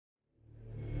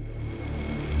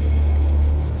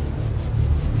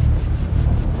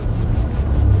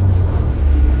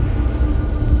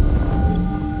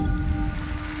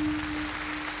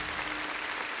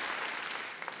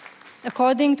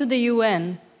According to the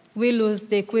UN, we lose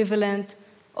the equivalent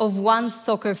of 1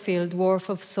 soccer field worth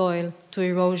of soil to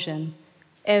erosion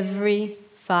every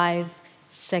 5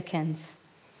 seconds.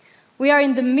 We are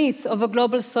in the midst of a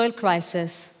global soil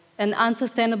crisis, and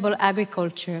unsustainable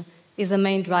agriculture is a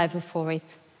main driver for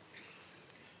it.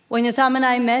 When Yotam and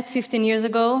I met 15 years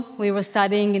ago, we were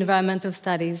studying environmental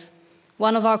studies.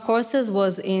 One of our courses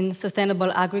was in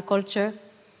sustainable agriculture.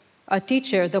 Our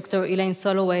teacher, Dr. Elaine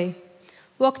Soloway,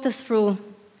 walked us through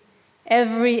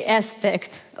every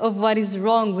aspect of what is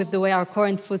wrong with the way our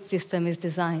current food system is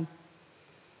designed.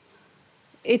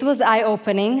 It was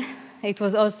eye-opening. It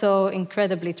was also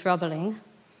incredibly troubling.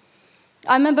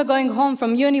 I remember going home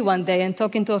from uni one day and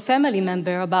talking to a family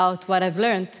member about what I've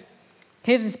learned.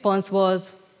 His response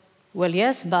was, well,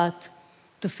 yes, but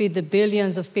to feed the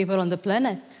billions of people on the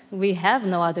planet, we have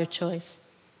no other choice.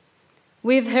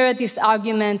 We've heard this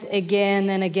argument again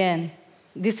and again.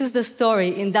 This is the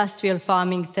story industrial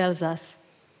farming tells us.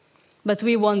 But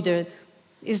we wondered,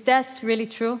 is that really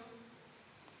true?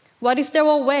 What if there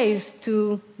were ways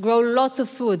to grow lots of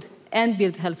food and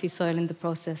build healthy soil in the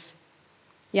process?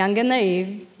 Young and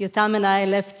naive, Yotam and I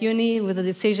left uni with a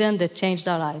decision that changed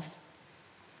our lives.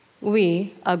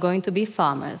 We are going to be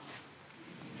farmers.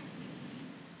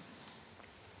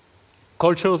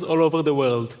 Cultures all over the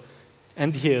world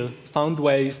and here found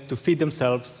ways to feed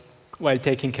themselves while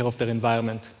taking care of their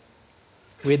environment.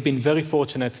 We had been very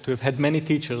fortunate to have had many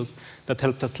teachers that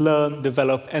helped us learn,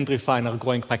 develop, and refine our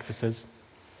growing practices.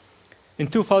 In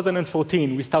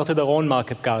 2014, we started our own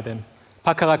market garden,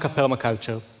 Pakaraka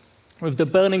Permaculture, with the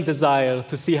burning desire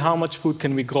to see how much food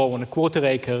can we grow on a 1/4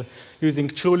 acre using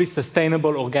truly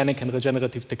sustainable, organic, and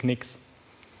regenerative techniques.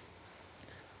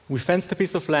 We fenced a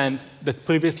piece of land that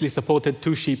previously supported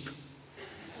 2 sheep.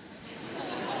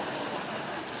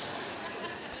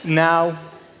 Now,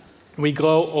 we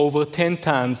grow over 10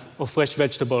 tons of fresh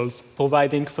vegetables,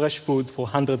 providing fresh food for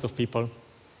hundreds of people.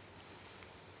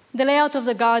 The layout of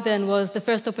the garden was the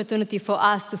first opportunity for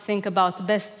us to think about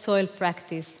best soil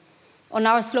practice. On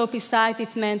our slopey site,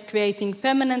 it meant creating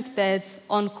permanent beds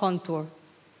on contour.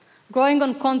 Growing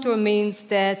on contour means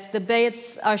that the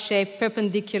beds are shaped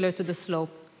perpendicular to the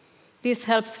slope. This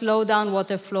helps slow down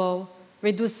water flow,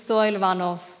 reduce soil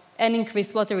runoff, and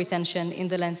increase water retention in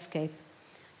the landscape.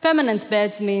 Permanent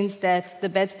beds means that the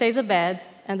bed stays a bed,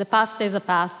 and the path stays a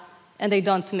path, and they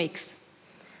don't mix.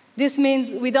 This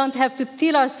means we don't have to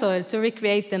till our soil to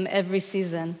recreate them every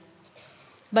season.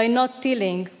 By not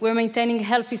tilling, we're maintaining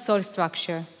healthy soil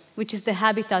structure, which is the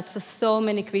habitat for so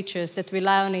many creatures that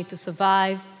rely on it to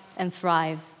survive and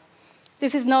thrive.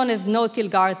 This is known as no-till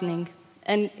gardening,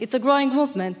 and it's a growing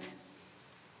movement.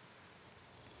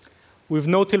 With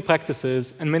no-till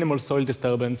practices and minimal soil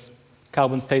disturbance,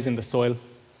 carbon stays in the soil.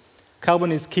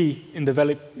 Carbon is key in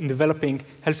developing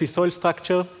healthy soil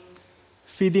structure,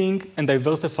 feeding and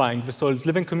diversifying the soil's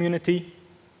living community,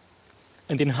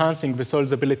 and enhancing the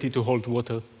soil's ability to hold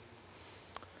water.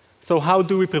 So how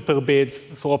do we prepare beds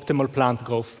for optimal plant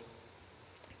growth?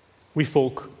 We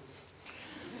fork.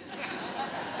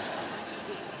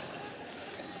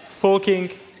 Forking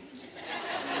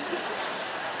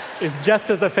is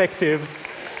just as effective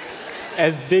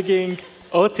as digging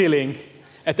or tilling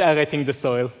at aerating the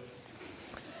soil.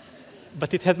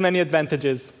 But it has many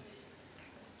advantages.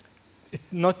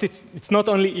 It's not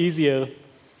only easier,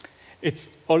 it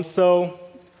also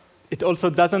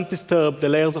doesn't disturb the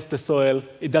layers of the soil.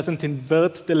 It doesn't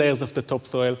invert the layers of the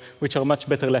topsoil, which are much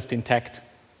better left intact.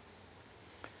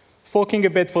 Forking a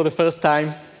bed for the first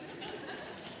time,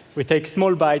 we take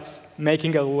small bites,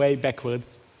 making our way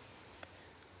backwards.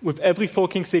 With every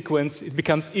forking sequence, it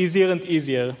becomes easier and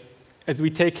easier as we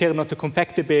take care not to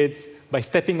compact the beds by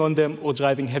stepping on them or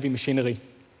driving heavy machinery.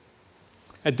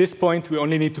 At this point, we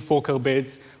only need to fork our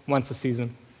beds once a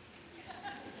season.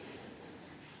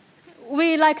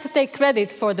 We like to take credit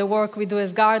for the work we do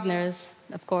as gardeners,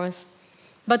 of course.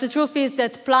 But the truth is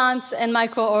that plants and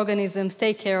microorganisms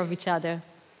take care of each other.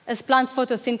 As plants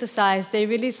photosynthesize, they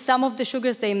release some of the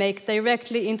sugars they make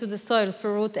directly into the soil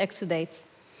through root exudates.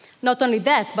 Not only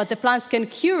that, but the plants can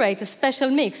curate a special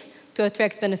mix to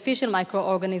attract beneficial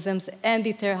microorganisms and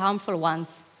deter harmful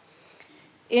ones.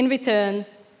 In return,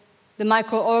 the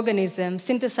microorganisms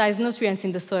synthesize nutrients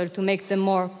in the soil to make them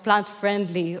more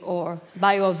plant-friendly or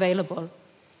bioavailable.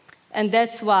 And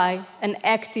that's why an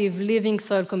active, living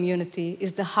soil community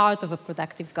is the heart of a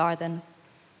productive garden.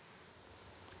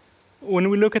 When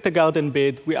we look at a garden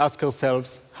bed, we ask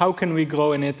ourselves, how can we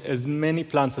grow in it as many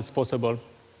plants as possible?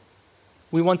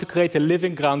 We want to create a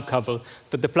living ground cover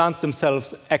that the plants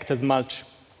themselves act as mulch.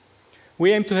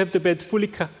 We aim to have the bed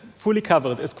fully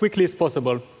covered as quickly as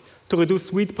possible to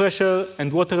reduce weed pressure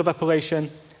and water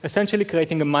evaporation, essentially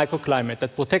creating a microclimate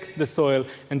that protects the soil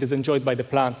and is enjoyed by the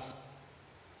plants.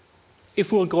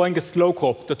 If we're growing a slow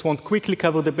crop that won't quickly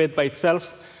cover the bed by itself,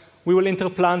 we will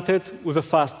interplant it with a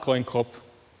fast-growing crop.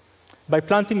 By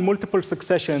planting multiple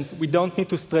successions, we don't need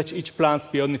to stretch each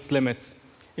plant beyond its limits.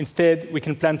 Instead, we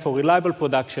can plan for reliable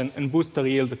production and boost our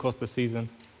yields across the season.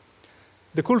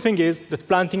 The cool thing is that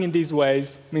planting in these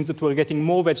ways means that we're getting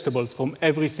more vegetables from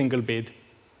every single bed.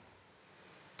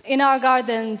 In our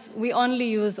gardens, we only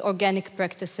use organic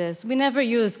practices. We never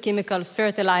use chemical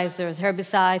fertilizers,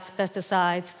 herbicides,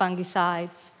 pesticides,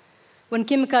 fungicides. When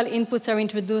chemical inputs are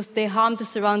introduced, they harm the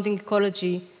surrounding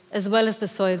ecology as well as the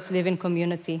soil's living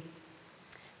community.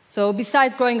 So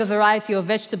besides growing a variety of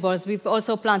vegetables, we've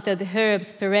also planted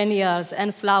herbs, perennials,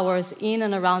 and flowers in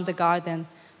and around the garden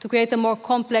to create a more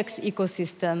complex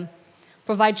ecosystem,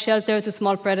 provide shelter to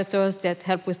small predators that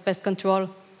help with pest control,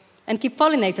 and keep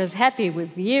pollinators happy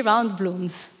with year-round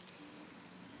blooms.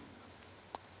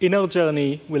 In our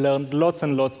journey, we learned lots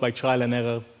and lots by trial and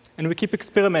error, and we keep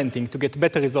experimenting to get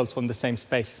better results from the same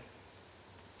space.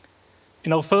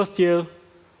 In our first year,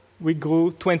 we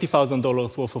grew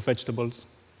 $20,000 worth of vegetables.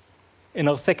 In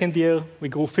our second year, we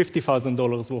grew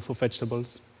 $50,000 worth of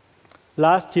vegetables.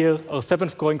 Last year, our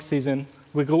seventh growing season,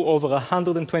 we grew over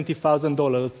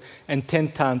 $120,000 and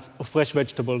 10 tons of fresh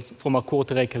vegetables from our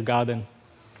quarter-acre garden.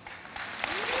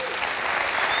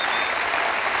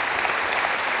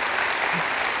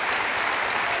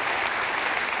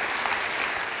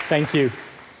 Thank you.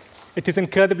 It is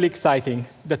incredibly exciting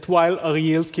that while our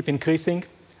yields keep increasing,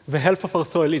 the health of our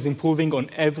soil is improving on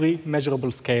every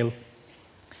measurable scale.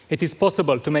 It is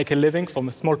possible to make a living from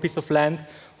a small piece of land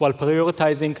while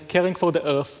prioritizing caring for the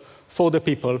earth, for the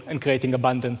people, and creating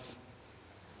abundance.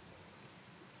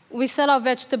 We sell our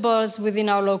vegetables within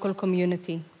our local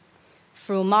community,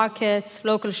 through markets,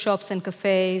 local shops and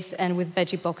cafes, and with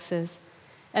veggie boxes.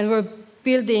 And we're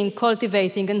building,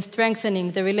 cultivating, and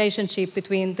strengthening the relationship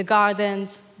between the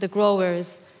gardens, the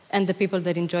growers, and the people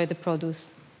that enjoy the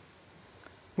produce.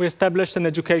 We established an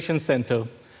education center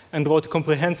and wrote a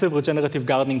comprehensive regenerative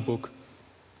gardening book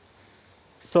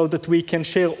so that we can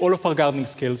share all of our gardening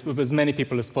skills with as many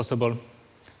people as possible,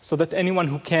 so that anyone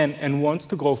who can and wants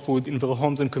to grow food in their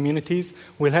homes and communities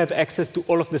will have access to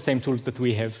all of the same tools that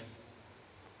we have.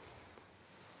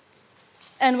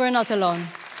 And we're not alone.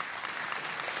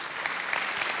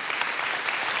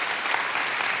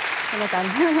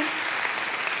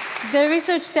 The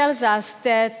research tells us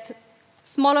that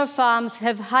smaller farms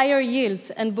have higher yields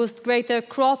and boost greater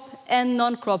crop and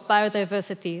non-crop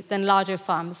biodiversity than larger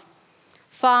farms.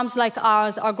 Farms like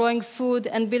ours are growing food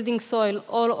and building soil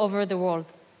all over the world.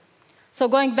 So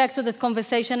going back to that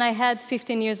conversation I had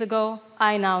 15 years ago,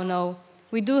 I now know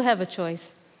we do have a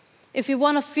choice. If we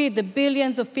want to feed the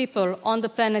billions of people on the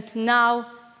planet now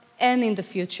and in the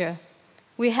future,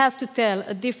 we have to tell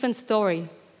a different story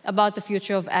about the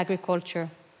future of agriculture.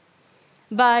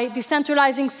 By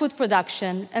decentralizing food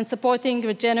production and supporting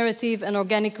regenerative and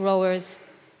organic growers,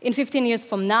 in 15 years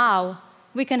from now,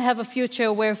 we can have a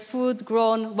future where food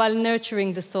grown while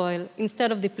nurturing the soil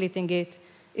instead of depleting it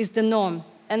is the norm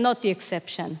and not the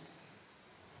exception.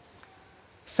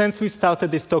 Since we started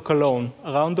this talk alone,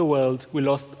 around the world, we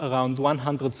lost around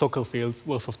 100 soccer fields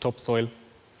worth of topsoil.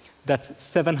 That's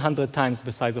 700 times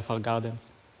the size of our gardens.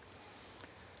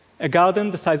 A garden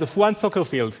the size of one soccer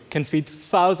field can feed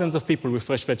thousands of people with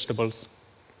fresh vegetables.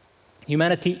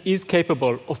 Humanity is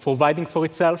capable of providing for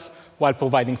itself while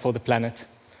providing for the planet.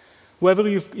 Whether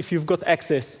if you've got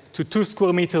access to 2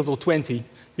 square meters or 20,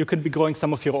 you could be growing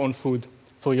some of your own food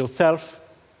for yourself,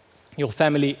 your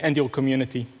family, and your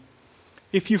community.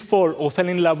 If you fall or fell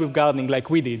in love with gardening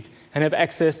like we did and have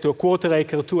access to a quarter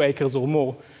acre, 2 acres or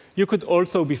more, you could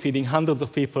also be feeding hundreds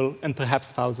of people and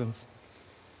perhaps thousands.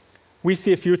 We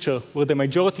see a future where the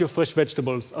majority of fresh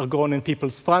vegetables are grown in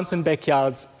people's fronts and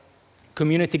backyards,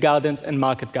 community gardens, and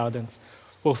market gardens,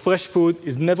 where fresh food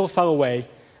is never far away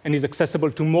and is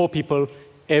accessible to more people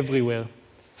everywhere.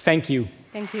 Thank you.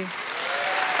 Thank you.